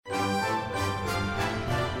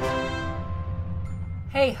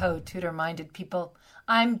Hey ho, tutor-minded people.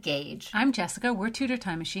 I'm Gage. I'm Jessica. We're Tutor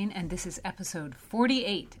Time Machine, and this is episode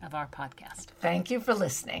 48 of our podcast. Thank you for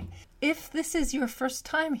listening. If this is your first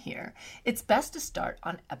time here, it's best to start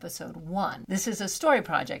on episode 1. This is a story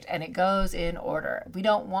project, and it goes in order. We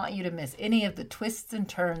don't want you to miss any of the twists and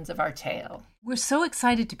turns of our tale. We're so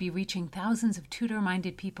excited to be reaching thousands of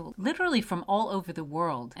tutor-minded people, literally from all over the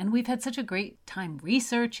world. And we've had such a great time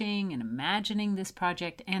researching and imagining this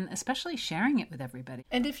project, and especially sharing it with everybody.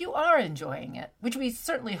 And if you are enjoying it, which we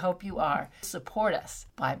certainly hope you are, support us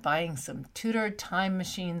by buying some Tutor Time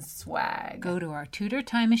Machine swag. Go to our Tutor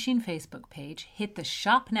Time Machine Facebook page, hit the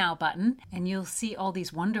Shop Now button, and you'll see all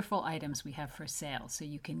these wonderful items we have for sale. So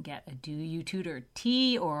you can get a Do You Tutor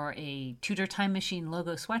tee or a Tutor Time Machine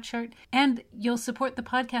logo sweatshirt, and you'll support the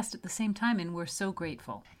podcast at the same time, and we're so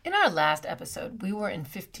grateful. In our last episode, we were in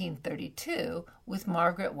 1532 with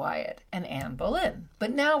Margaret Wyatt and Anne Boleyn.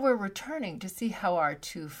 But now we're returning to see how our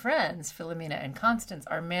two friends, Philomena and Constance,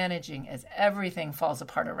 are managing as everything falls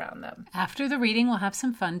apart around them. After the reading, we'll have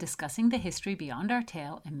some fun discussing the history beyond our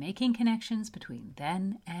tale and making connections between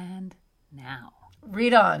then and now.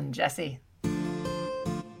 Read on, Jessie.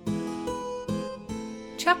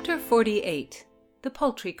 Chapter 48, The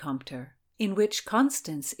Poultry Compter, in which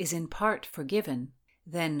Constance is in part forgiven,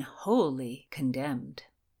 then wholly condemned.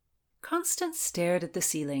 Constance stared at the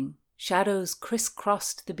ceiling. Shadows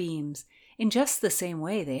crisscrossed the beams in just the same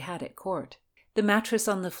way they had at court. The mattress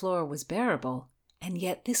on the floor was bearable, and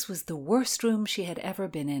yet this was the worst room she had ever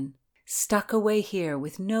been in, stuck away here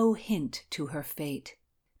with no hint to her fate.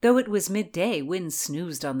 Though it was midday, Wynne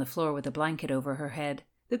snoozed on the floor with a blanket over her head.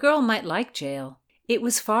 The girl might like jail. It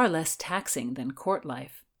was far less taxing than court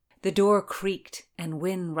life. The door creaked, and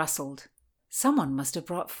Wynne rustled. Someone must have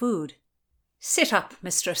brought food. "Sit up,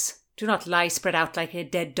 mistress. Do not lie spread out like a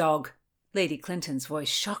dead dog." Lady Clinton's voice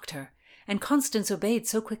shocked her, and Constance obeyed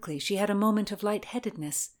so quickly she had a moment of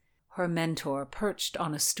lightheadedness. Her mentor perched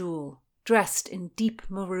on a stool, dressed in deep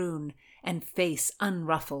maroon, and face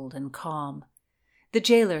unruffled and calm. The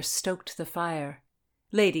jailer stoked the fire.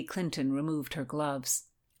 Lady Clinton removed her gloves.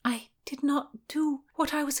 "I did not do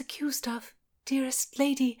what I was accused of. Dearest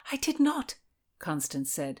lady, I did not,"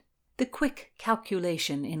 Constance said. The quick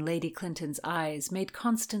calculation in Lady Clinton's eyes made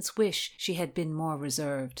Constance wish she had been more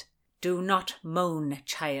reserved. "Do not moan,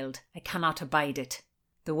 child. I cannot abide it."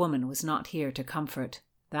 The woman was not here to comfort.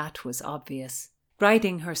 That was obvious.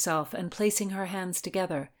 Righting herself and placing her hands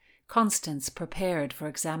together, Constance prepared for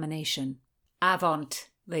examination. "Avaunt,"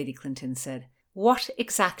 Lady Clinton said. "What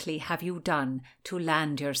exactly have you done to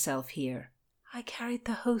land yourself here?" "I carried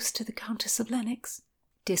the host to the Countess of Lennox."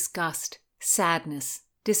 Disgust, sadness,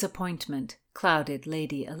 disappointment clouded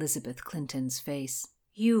Lady Elizabeth Clinton's face.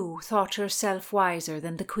 "You thought yourself wiser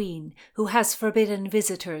than the Queen, who has forbidden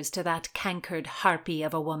visitors to that cankered harpy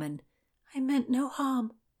of a woman." "I meant no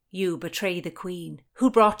harm." "You betray the Queen, who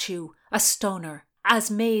brought you, a stoner, as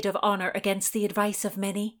maid of honour against the advice of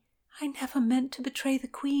many." "I never meant to betray the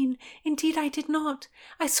Queen. Indeed, I did not.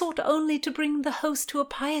 I sought only to bring the host to a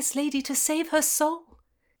pious lady to save her soul."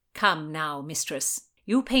 "Come now, mistress.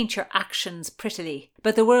 You paint your actions prettily,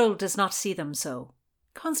 but the world does not see them so."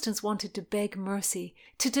 Constance wanted to beg mercy,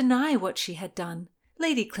 to deny what she had done.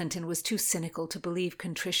 Lady Clinton was too cynical to believe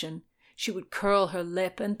contrition. She would curl her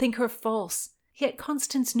lip and think her false. Yet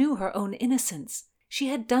Constance knew her own innocence. She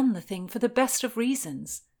had done the thing for the best of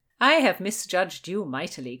reasons. "I have misjudged you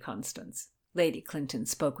mightily, Constance." Lady Clinton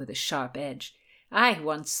spoke with a sharp edge. "I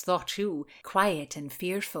once thought you quiet and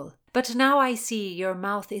fearful, but now I see your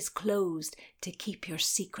mouth is closed to keep your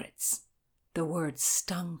secrets." The words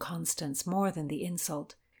stung Constance more than the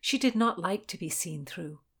insult. She did not like to be seen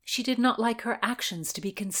through. She did not like her actions to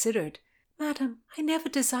be considered. "Madam, I never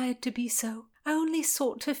desired to be so. I only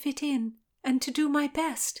sought to fit in, and to do my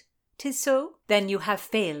best." "'Tis so? Then you have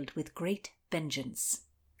failed with great vengeance."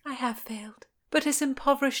 "I have failed, but as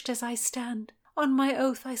impoverished as I stand, on my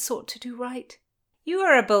oath I sought to do right." "You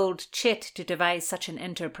are a bold chit to devise such an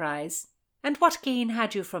enterprise. And what gain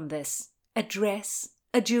had you from this? A dress?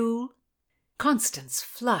 A jewel?" Constance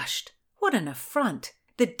flushed. What an affront!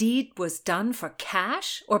 The deed was done for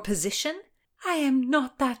cash or position? "I am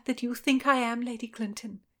not that you think I am, Lady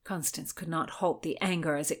Clinton." Constance could not halt the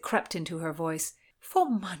anger as it crept into her voice. "For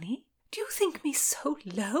money? Do you think me so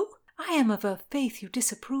low? I am of a faith you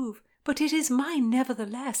disapprove, but it is mine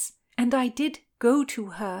nevertheless, and I did go to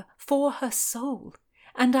her for her soul,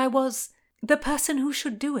 and I was the person who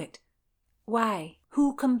should do it." "Why?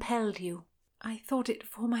 Who compelled you?" "I thought it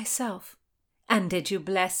for myself." "And did you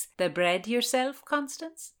bless the bread yourself,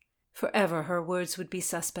 Constance?" Forever her words would be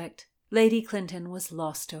suspect. Lady Clinton was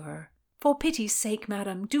lost to her. For pity's sake,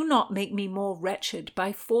 madam, do not make me more wretched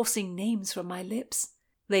by forcing names from my lips.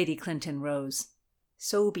 Lady Clinton rose.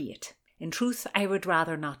 So be it. In truth, I would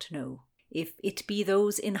rather not know. If it be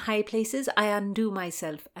those in high places, I undo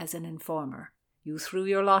myself as an informer. You threw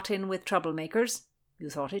your lot in with troublemakers.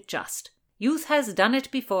 You thought it just. Youth has done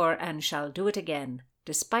it before and shall do it again.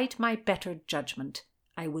 Despite my better judgment,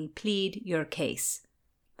 I will plead your case.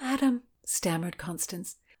 Madam, stammered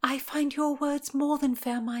Constance, I find your words more than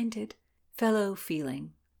fair-minded. Fellow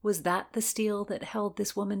feeling. Was that the steel that held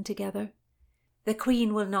this woman together? The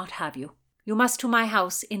Queen will not have you. You must to my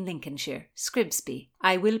house in Lincolnshire, Scribsby.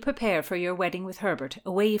 I will prepare for your wedding with Herbert,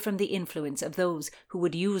 away from the influence of those who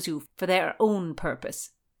would use you for their own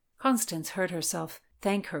purpose. Constance heard herself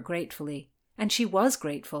thank her gratefully, and she was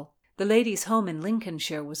grateful. The lady's home in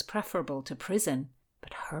Lincolnshire was preferable to prison.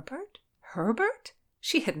 But Herbert? Herbert?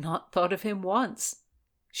 She had not thought of him once.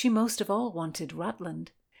 She most of all wanted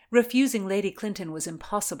Rutland. Refusing Lady Clinton was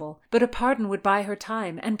impossible, but a pardon would buy her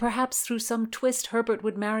time, and perhaps through some twist Herbert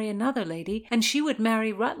would marry another lady, and she would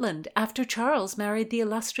marry Rutland after Charles married the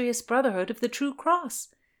illustrious Brotherhood of the True Cross.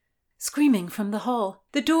 Screaming from the hall,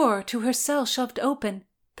 the door to her cell shoved open.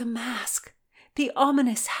 The mask, the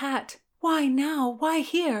ominous hat. Why now? Why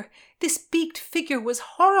here? This beaked figure was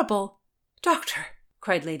horrible. "Doctor,"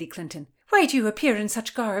 cried Lady Clinton, "why do you appear in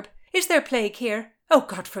such garb? Is there plague here? Oh,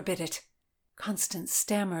 God forbid it!" Constance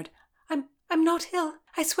stammered. I'm not ill.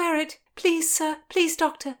 I swear it. Please, sir, please,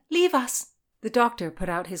 doctor, leave us." The doctor put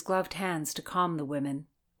out his gloved hands to calm the women.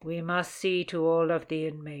 "We must see to all of the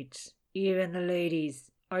inmates, even the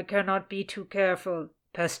ladies. I cannot be too careful.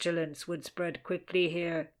 Pestilence would spread quickly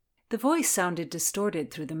here." The voice sounded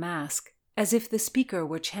distorted through the mask, as if the speaker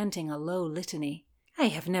were chanting a low litany. "I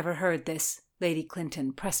have never heard this." Lady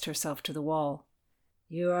Clinton pressed herself to the wall.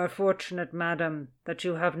 "You are fortunate, madam, that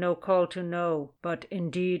you have no call to know, but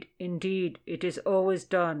indeed, it is always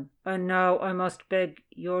done, and now I must beg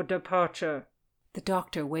your departure." The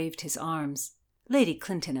doctor waved his arms. Lady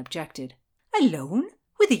Clinton objected. "Alone?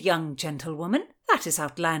 With a young gentlewoman? That is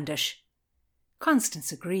outlandish."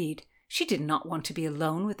 Constance agreed. She did not want to be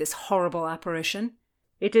alone with this horrible apparition.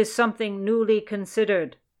 "It is something newly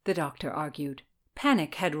considered," the doctor argued.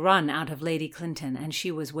 Panic had run out of Lady Clinton, and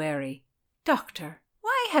she was wary. "Doctor,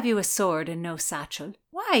 why have you a sword and no satchel?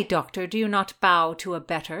 Why, doctor, do you not bow to a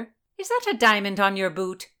better? Is that a diamond on your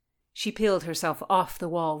boot?" She peeled herself off the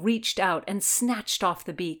wall, reached out, and snatched off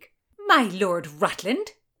the beak. "My Lord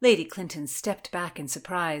Rutland!" Lady Clinton stepped back in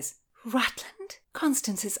surprise. Rutland?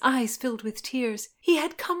 Constance's eyes filled with tears. He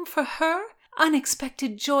had come for her?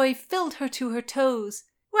 Unexpected joy filled her to her toes.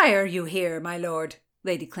 "Why are you here, my lord?"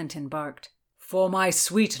 Lady Clinton barked. "For my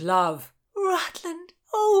sweet love." "Rutland!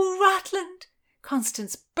 Oh, Rutland!"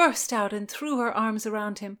 Constance burst out and threw her arms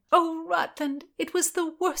around him. "Oh, Rutland, it was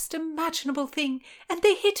the worst imaginable thing, and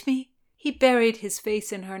they hit me." He buried his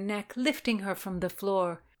face in her neck, lifting her from the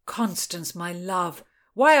floor. "Constance, my love,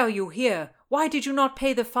 why are you here? Why did you not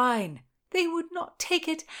pay the fine?" "They would not take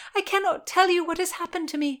it. I cannot tell you what has happened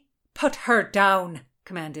to me." "Put her down,"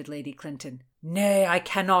 commanded Lady Clinton. "Nay, I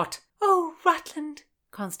cannot." "Oh, Rutland!"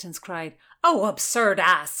 Constance cried. "Oh, absurd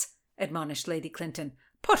ass!" admonished Lady Clinton.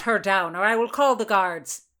 "Put her down, or I will call the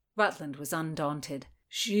guards." Rutland was undaunted.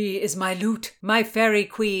 "She is my lute, my fairy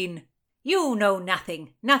queen." "You know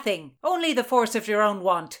nothing, nothing, only the force of your own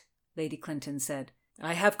want," Lady Clinton said.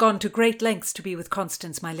 "I have gone to great lengths to be with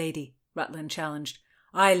Constance, my lady," Rutland challenged.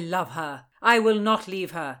 "I love her. I will not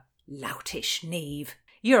leave her." "Loutish knave.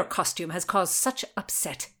 Your costume has caused such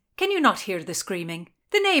upset. Can you not hear the screaming?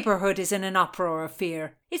 The neighbourhood is in an uproar of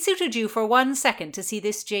fear. It suited you for 1 second to see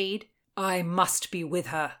this jade." "I must be with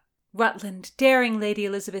her." Rutland daring Lady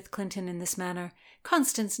Elizabeth Clinton in this manner.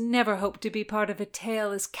 Constance never hoped to be part of a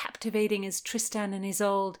tale as captivating as Tristan and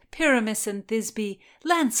Isolde, Pyramus and Thisbe,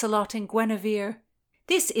 Lancelot and Guinevere.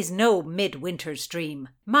 "This is no midwinter's dream.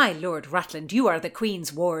 My Lord Rutland, you are the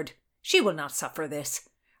Queen's ward. She will not suffer this.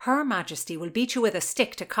 Her Majesty will beat you with a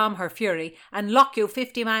stick to calm her fury and lock you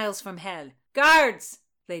 50 miles from hell. Guards!"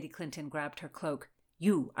 Lady Clinton grabbed her cloak.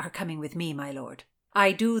 "You are coming with me, my lord.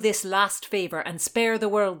 I do this last favour and spare the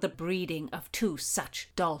world the breeding of 2 such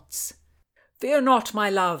dolts." "Fear not, my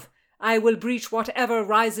love. I will breach whatever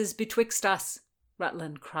rises betwixt us,"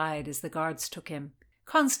 Rutland cried as the guards took him.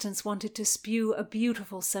 Constance wanted to spew a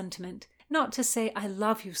beautiful sentiment, not to say "I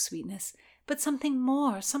love you, sweetness," but something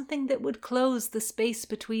more, something that would close the space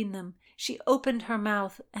between them. She opened her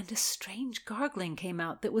mouth, and a strange gargling came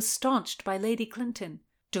out that was staunched by Lady Clinton.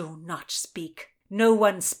 "Do not speak. No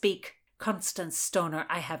one speak. Constance Stoner,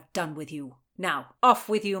 I have done with you. Now, off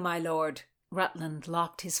with you, my lord." Rutland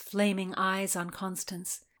locked his flaming eyes on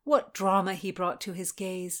Constance. What drama he brought to his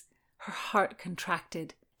gaze. Her heart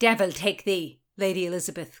contracted. "Devil take thee!" Lady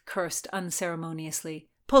Elizabeth cursed unceremoniously,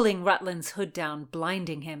 pulling Rutland's hood down,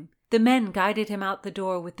 blinding him. The men guided him out the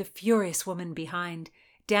door with the furious woman behind,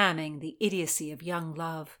 damning the idiocy of young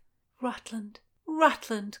love. Rutland,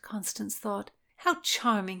 Constance thought. How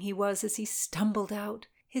charming he was as he stumbled out,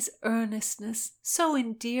 his earnestness so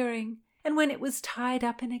endearing, and when it was tied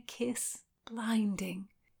up in a kiss, blinding.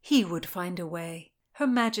 He would find a way. Her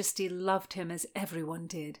Majesty loved him as everyone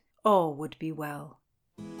did. All would be well.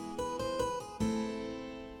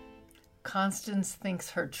 Constance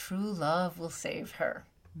thinks her true love will save her.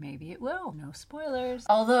 Maybe it will. No spoilers.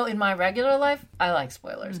 Although in my regular life, I like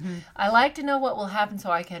spoilers. I like to know what will happen so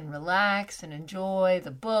I can relax and enjoy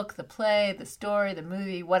the book, the play, the story, the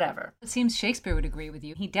movie, whatever. It seems Shakespeare would agree with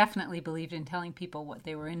you. He definitely believed in telling people what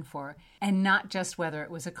they were in for, and not just whether it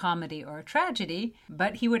was a comedy or a tragedy,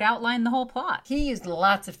 but he would outline the whole plot. He used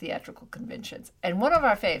lots of theatrical conventions, and one of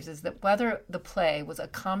our faves is that whether the play was a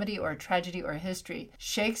comedy or a tragedy or a history,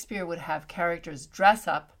 Shakespeare would have characters dress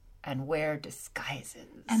up and wear disguises.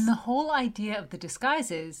 And the whole idea of the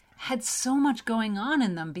disguises had so much going on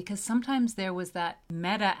in them, because sometimes there was that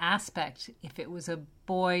meta aspect, if it was a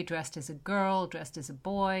boy dressed as a girl, dressed as a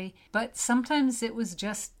boy, but sometimes it was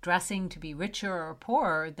just dressing to be richer or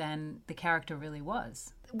poorer than the character really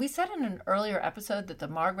was. We said in an earlier episode that the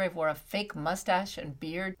Margrave wore a fake mustache and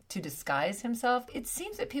beard to disguise himself. It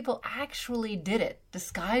seems that people actually did it,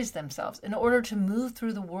 disguised themselves, in order to move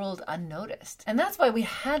through the world unnoticed. And that's why we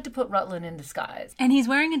had to put Rutland in disguise. And he's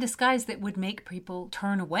wearing a disguise that would make people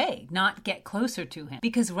turn away, not get closer to him.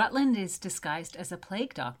 Because Rutland is disguised as a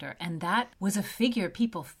plague doctor, and that was a figure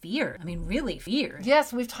people feared. I mean, really feared.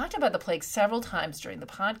 Yes, we've talked about the plague several times during the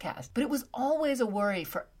podcast, but it was always a worry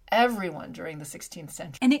for everyone during the 16th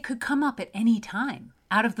century. And it could come up at any time,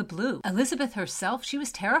 out of the blue. Elizabeth herself, she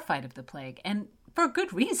was terrified of the plague, and for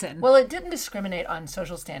good reason. Well, it didn't discriminate on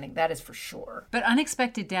social standing, that is for sure. But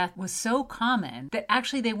unexpected death was so common that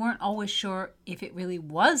actually they weren't always sure if it really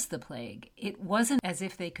was the plague. It wasn't as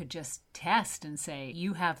if they could just test and say,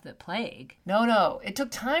 you have the plague. No. It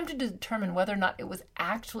took time to determine whether or not it was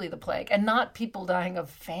actually the plague and not people dying of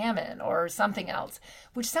famine or something else,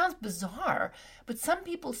 which sounds bizarre, but some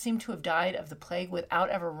people seem to have died of the plague without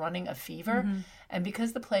ever running a fever. And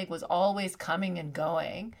because the plague was always coming and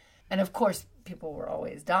going, and of course, people were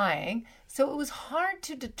always dying, so it was hard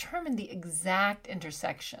to determine the exact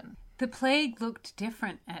intersection. The plague looked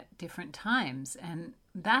different at different times, and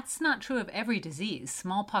that's not true of every disease.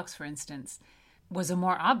 Smallpox, for instance, was a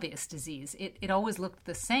more obvious disease. It always looked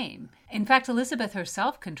the same. In fact, Elizabeth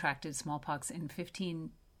herself contracted smallpox in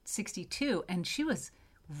 1562, and she was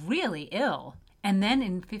really ill. And then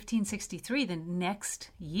in 1563, the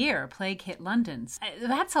next year, plague hit London.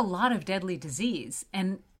 That's a lot of deadly disease,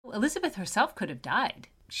 and Elizabeth herself could have died.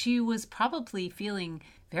 She was probably feeling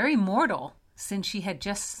very mortal since she had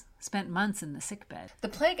just spent months in the sickbed. The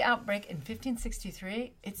plague outbreak in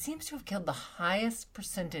 1563, it seems to have killed the highest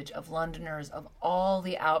percentage of Londoners of all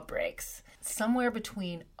the outbreaks, somewhere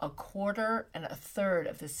between a quarter and a third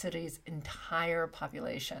of the city's entire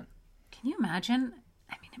population. Can you imagine?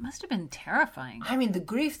 I mean, it must have been terrifying. I mean, the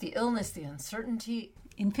grief, the illness, the uncertainty.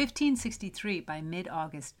 In 1563, by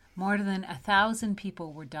mid-August, more than 1,000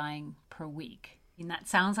 people were dying per week. And that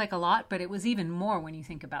sounds like a lot, but it was even more when you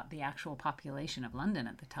think about the actual population of London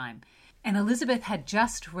at the time. And Elizabeth had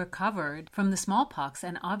just recovered from the smallpox,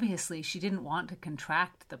 and obviously she didn't want to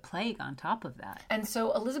contract the plague on top of that. And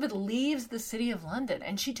so Elizabeth leaves the city of London,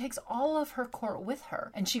 and she takes all of her court with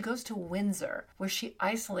her, and she goes to Windsor, where she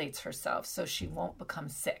isolates herself so she won't become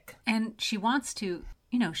sick. And she wants to,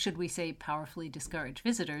 should we say powerfully discourage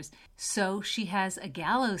visitors. So she has a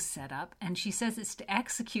gallows set up, and she says it's to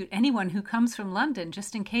execute anyone who comes from London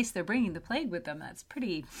just in case they're bringing the plague with them. That's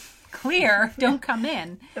pretty clear. Don't come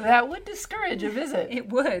in. That would discourage a visit. It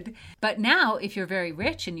would. But now, if you're very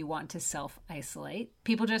rich and you want to self-isolate,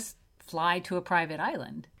 people just fly to a private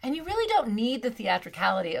island. And you really don't need the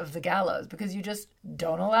theatricality of the gallows because you just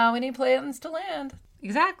don't allow any planes to land.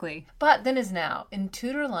 Exactly. But then as now, in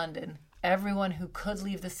Tudor London, everyone who could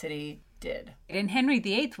leave the city did. And Henry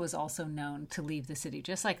VIII was also known to leave the city,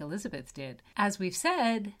 just like Elizabeth did. As we've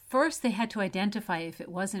said, first they had to identify if it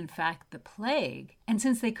was in fact the plague. And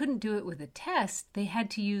since they couldn't do it with a test, they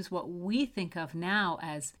had to use what we think of now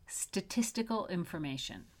as statistical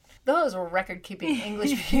information. Those record-keeping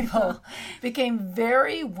English people became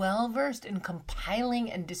very well-versed in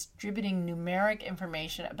compiling and distributing numeric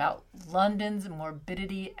information about London's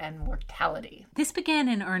morbidity and mortality. This began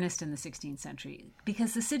in earnest in the 16th century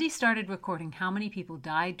because the city started recording how many people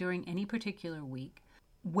died during any particular week,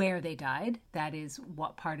 where they died, that is,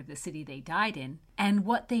 what part of the city they died in, and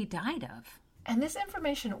what they died of. And this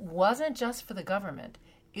information wasn't just for the government.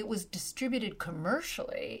 It was distributed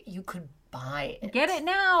commercially. You could buy it. Get it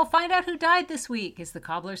now. Find out who died this week. Is the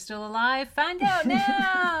cobbler still alive? Find out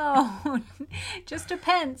now. Just a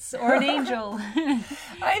pence or an angel.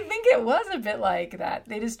 I think it was a bit like that.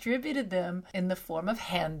 They distributed them in the form of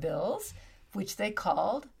handbills, which they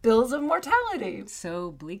called bills of mortality.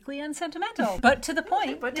 So bleakly unsentimental, but to the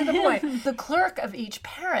point. But to the point. The clerk of each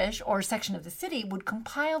parish or section of the city would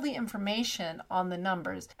compile the information on the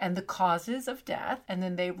numbers and the causes of death, and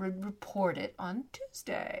then they would report it on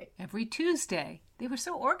Tuesday. Every Tuesday. They were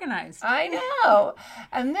so organized. I know.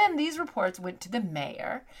 And then these reports went to the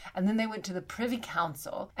mayor, and then they went to the Privy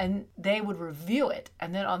Council, and they would review it.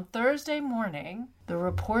 And then on Thursday morning, the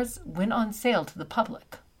reports went on sale to the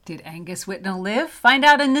public. Did Angus Whitnell live? Find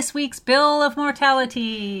out in this week's Bill of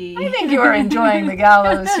Mortality. I think you are enjoying the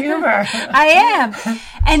gallows humor. I am.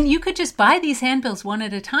 And you could just buy these handbills one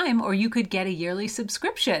at a time, or you could get a yearly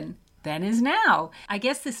subscription. Then is now. I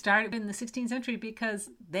guess this started in the 16th century because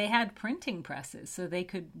they had printing presses, so they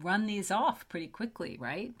could run these off pretty quickly,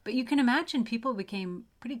 right? But you can imagine people became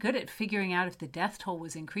pretty good at figuring out if the death toll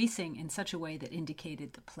was increasing in such a way that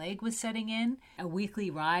indicated the plague was setting in. A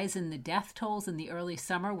weekly rise in the death tolls in the early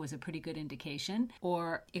summer was a pretty good indication.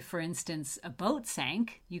 Or if, for instance, a boat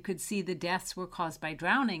sank, you could see the deaths were caused by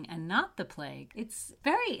drowning and not the plague. It's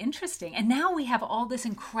very interesting. And now we have all this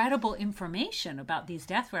incredible information about these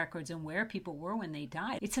death records and where people were when they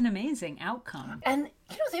died. It's an amazing outcome. And,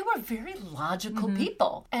 they were very logical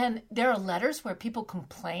people. And there are letters where people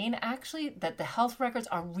complain, actually, that the health records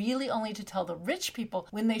are really only to tell the rich people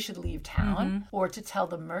when they should leave town or to tell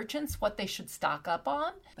the merchants what they should stock up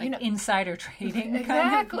on. Like insider trading.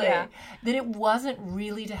 Exactly. Kind of, That it wasn't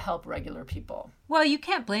really to help regular people. Well, you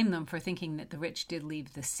can't blame them for thinking that the rich did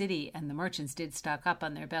leave the city and the merchants did stock up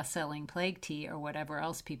on their best-selling plague tea or whatever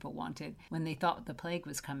else people wanted when they thought the plague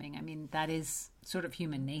was coming. I mean, that is sort of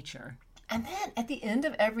human nature. And then at the end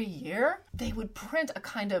of every year, they would print a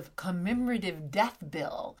kind of commemorative death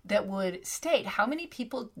bill that would state how many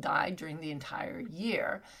people died during the entire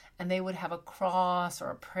year. And they would have a cross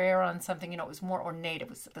or a prayer on something. It was more ornate. It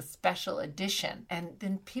was the special edition. And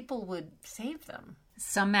then people would save them.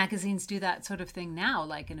 Some magazines do that sort of thing now,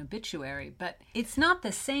 like an obituary. But it's not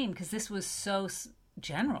the same because this was so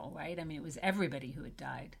general, right? I mean, it was everybody who had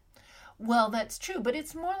died. Well, that's true, but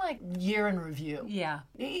it's more like year in review. Yeah.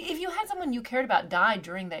 If you had someone you cared about die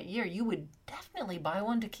during that year, you would definitely buy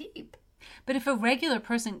one to keep. But if a regular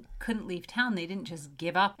person couldn't leave town, they didn't just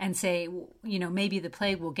give up and say, maybe the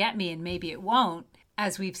plague will get me and maybe it won't.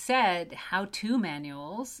 As we've said, how-to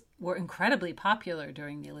manuals were incredibly popular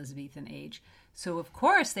during the Elizabethan age. So, of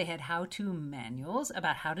course, they had how-to manuals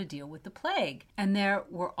about how to deal with the plague. And there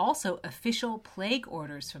were also official plague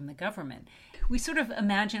orders from the government. We sort of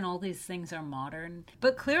imagine all these things are modern,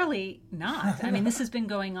 but clearly not. I mean, this has been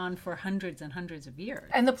going on for hundreds and hundreds of years.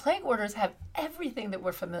 And the plague orders have everything that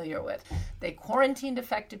we're familiar with. They quarantined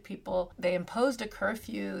affected people. They imposed a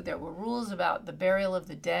curfew. There were rules about the burial of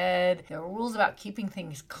the dead. There were rules about keeping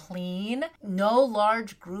things clean. No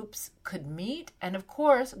large groups could meet. And of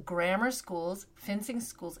course, grammar schools, fencing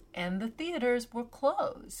schools, and the theaters were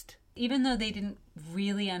closed. Even though they didn't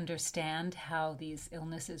really understand how these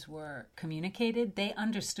illnesses were communicated, they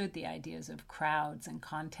understood the ideas of crowds and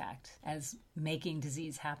contact as making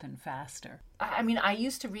disease happen faster. I mean, I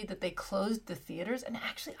used to read that they closed the theaters, and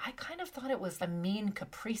actually I kind of thought it was a mean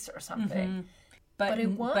caprice or something. Mm-hmm. But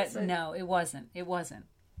it wasn't. But no, it wasn't. It wasn't.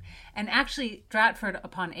 And actually,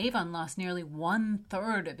 Stratford-upon-Avon lost nearly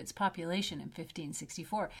 1/3 of its population in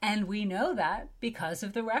 1564. And we know that because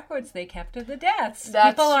of the records they kept of the deaths.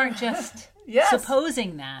 People aren't just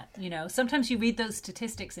supposing that, Sometimes you read those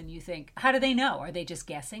statistics and you think, how do they know? Are they just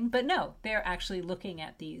guessing? But no, they're actually looking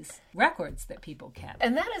at these records that people kept.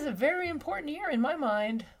 And that is a very important year in my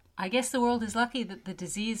mind. I guess the world is lucky that the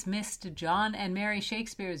disease missed John and Mary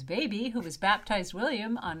Shakespeare's baby, who was baptized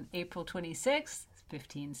William on April 26th.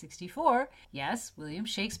 1564, yes, William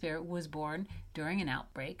Shakespeare was born during an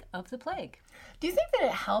outbreak of the plague. Do you think that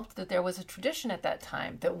it helped that there was a tradition at that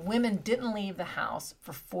time that women didn't leave the house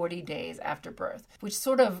for 40 days after birth, which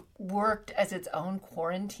sort of worked as its own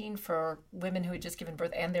quarantine for women who had just given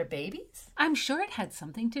birth and their babies? I'm sure it had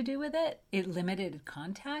something to do with it. It limited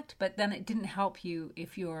contact, but then it didn't help you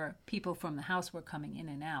if your people from the house were coming in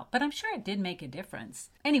and out. But I'm sure it did make a difference.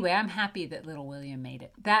 Anyway, I'm happy that little William made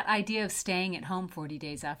it. That idea of staying at home 40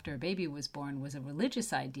 days after a baby was born was a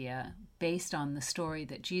religious idea, based on the story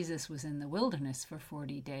that Jesus was in the wilderness for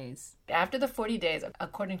 40 days. After the 40 days,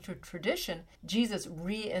 according to tradition, Jesus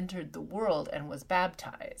re-entered the world and was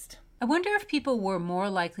baptized. I wonder if people were more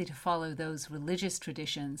likely to follow those religious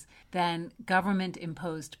traditions than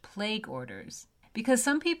government-imposed plague orders, because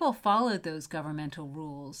some people followed those governmental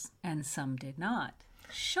rules and some did not.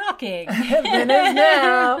 Shocking. Then is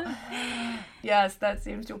now. Yes, that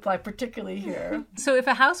seems to apply particularly here. So if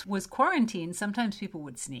a house was quarantined, sometimes people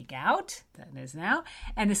would sneak out, that is now,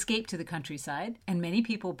 and escape to the countryside. And many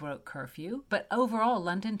people broke curfew. But overall,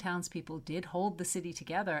 London townspeople did hold the city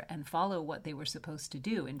together and follow what they were supposed to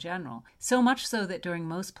do in general. So much so that during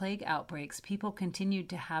most plague outbreaks, people continued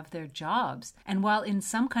to have their jobs. And while in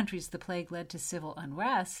some countries the plague led to civil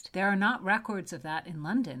unrest, there are not records of that in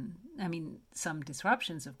London. I mean, some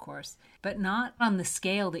disruptions, of course, but not on the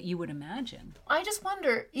scale that you would imagine. I just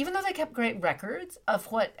wonder, even though they kept great records of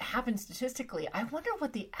what happened statistically, I wonder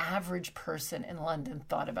what the average person in London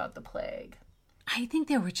thought about the plague. I think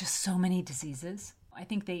there were just so many diseases. I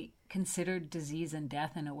think they considered disease and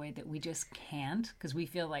death in a way that we just can't, because we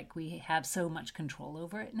feel like we have so much control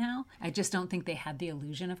over it now. I just don't think they had the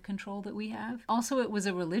illusion of control that we have. Also, it was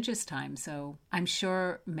a religious time, so I'm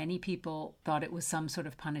sure many people thought it was some sort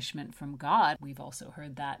of punishment from God. We've also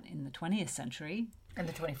heard that in the 20th century. In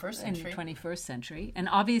the 21st century. In the 21st century. And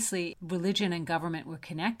obviously, religion and government were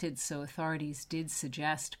connected, so authorities did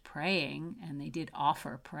suggest praying, and they did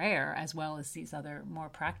offer prayer, as well as these other more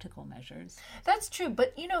practical measures. That's true,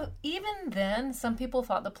 but even then, some people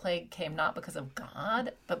thought the plague came not because of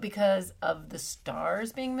God, but because of the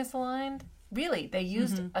stars being misaligned. Really, they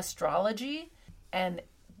used astrology, and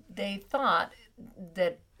they thought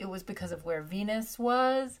that it was because of where Venus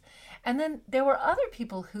was. And then there were other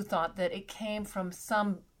people who thought that it came from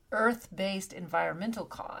some earth-based environmental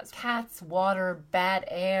cause. Cats, water, bad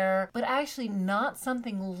air, but actually not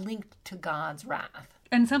something linked to God's wrath.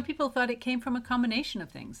 And some people thought it came from a combination of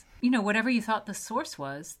things. Whatever you thought the source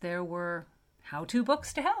was, there were how-to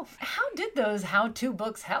books to help. How did those how-to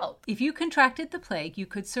books help? If you contracted the plague, you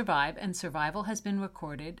could survive, and survival has been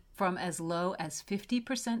recorded from as low as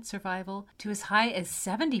 50% survival to as high as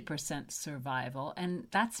 70% survival. And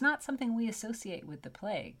that's not something we associate with the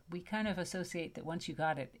plague. We kind of associate that once you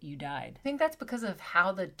got it, you died. I think that's because of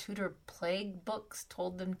how the Tudor plague books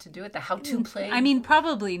told them to do it, the how-to plague. I mean,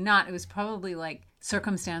 probably not. It was probably like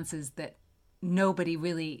circumstances that nobody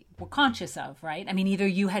really were conscious of, right? I mean, either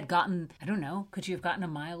you had gotten, I don't know, could you have gotten a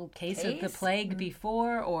mild case of the plague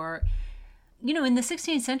before? Or, in the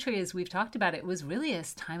 16th century, as we've talked about, it was really a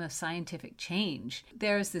time of scientific change.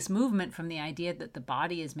 There's this movement from the idea that the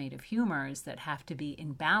body is made of humors that have to be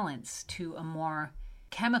in balance to a more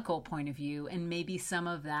chemical point of view. And maybe some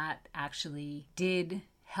of that actually did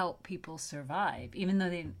help people survive, even though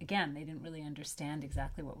they didn't really understand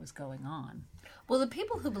exactly what was going on. Well, the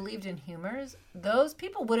people who believed in humors, those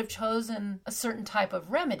people would have chosen a certain type of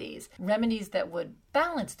remedies that would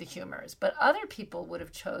balance the humors, but other people would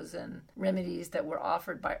have chosen remedies that were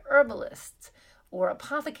offered by herbalists or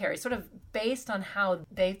apothecaries, sort of based on how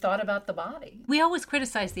they thought about the body. We always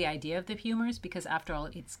criticize the idea of the humors because, after all,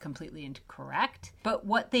 it's completely incorrect. But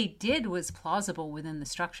what they did was plausible within the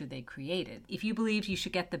structure they created. If you believed you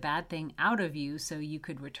should get the bad thing out of you so you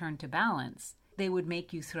could return to balance, they would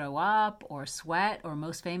make you throw up or sweat or,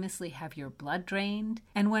 most famously, have your blood drained.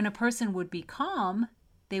 And when a person would be calm,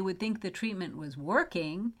 they would think the treatment was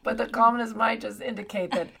working. But the calmness might just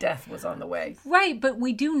indicate that death was on the way. Right, but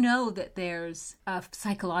we do know that there's a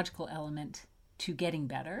psychological element to getting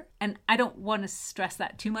better. And I don't want to stress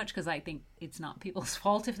that too much because I think it's not people's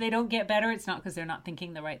fault if they don't get better. It's not because they're not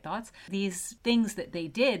thinking the right thoughts. These things that they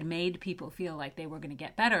did made people feel like they were going to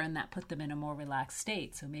get better, and that put them in a more relaxed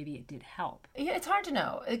state. So maybe it did help. Yeah, it's hard to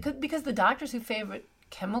know. It could, because the doctors who favorite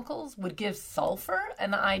chemicals would give sulfur,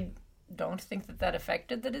 and I don't think that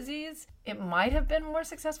affected the disease. It might have been more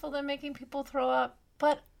successful than making people throw up,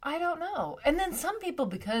 but I don't know. And then some people,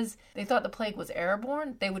 because they thought the plague was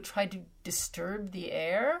airborne, they would try to disturb the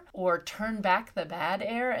air or turn back the bad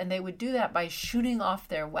air, and they would do that by shooting off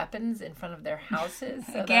their weapons in front of their houses.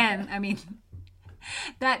 I mean,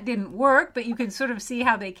 that didn't work, but you can sort of see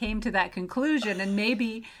how they came to that conclusion, and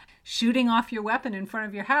maybe shooting off your weapon in front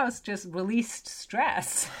of your house just released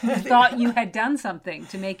stress. You thought you had done something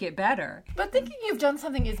to make it better. But thinking you've done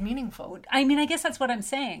something is meaningful. I mean, I guess that's what I'm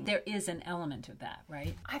saying. There is an element of that,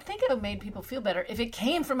 right? I think it made people feel better if it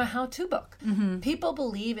came from a how-to book. Mm-hmm. People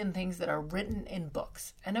believe in things that are written in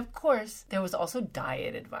books. And of course, there was also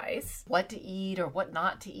diet advice. What to eat or what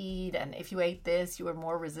not to eat. And if you ate this, you were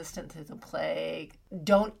more resistant to the plague.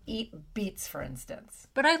 don't eat beets, for instance.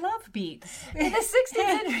 But I love beets. In the 16th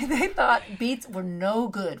century, they thought beets were no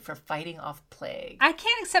good for fighting off plague. I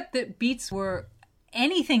can't accept that beets were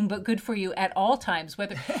anything but good for you at all times.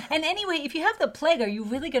 And anyway, if you have the plague, are you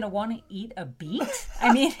really going to want to eat a beet?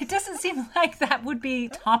 I mean, it doesn't seem like that would be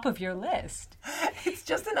top of your list. It's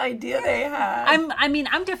just an idea they had.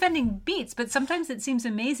 I'm defending beets, but sometimes it seems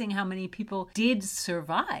amazing how many people did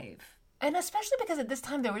survive. And especially because at this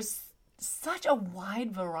time there was such a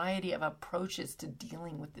wide variety of approaches to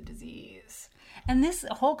dealing with the disease. And this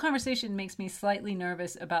whole conversation makes me slightly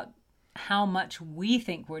nervous about how much we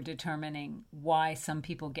think we're determining why some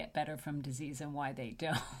people get better from disease and why they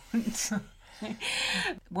don't.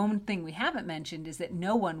 One thing we haven't mentioned is that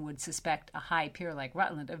no one would suspect a high peer like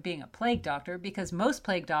Rutland of being a plague doctor because most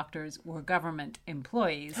plague doctors were government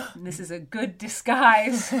employees. And this is a good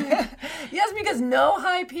disguise. Yes, because no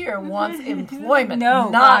high peer wants employment, No.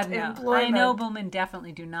 employment. High noblemen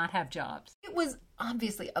definitely do not have jobs. It was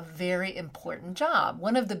obviously a very important job.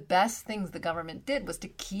 One of the best things the government did was to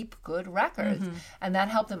keep good records. And that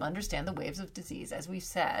helped them understand the waves of disease, as we've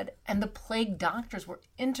said. And the plague doctors were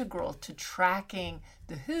integral to tracking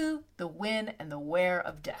the who, the when, and the where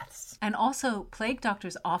of deaths. And also, plague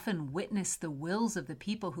doctors often witnessed the wills of the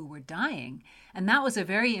people who were dying. And that was a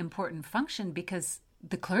very important function because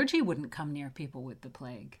the clergy wouldn't come near people with the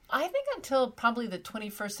plague. I think until probably the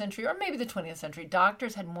 21st century, or maybe the 20th century,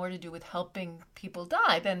 doctors had more to do with helping people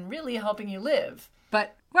die than really helping you live.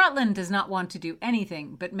 But Rutland does not want to do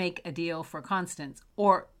anything but make a deal for Constance,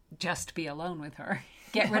 or just be alone with her.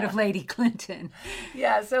 Get rid of Lady Clinton.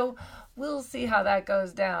 Yeah, so we'll see how that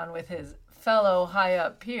goes down with his fellow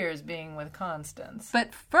high-up peers being with Constance.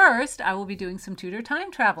 But first, I will be doing some Tudor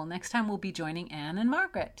time travel. Next time, we'll be joining Anne and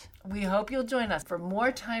Margaret. We hope you'll join us for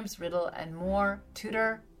more Times Riddle and more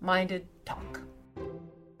Tudor-minded talk.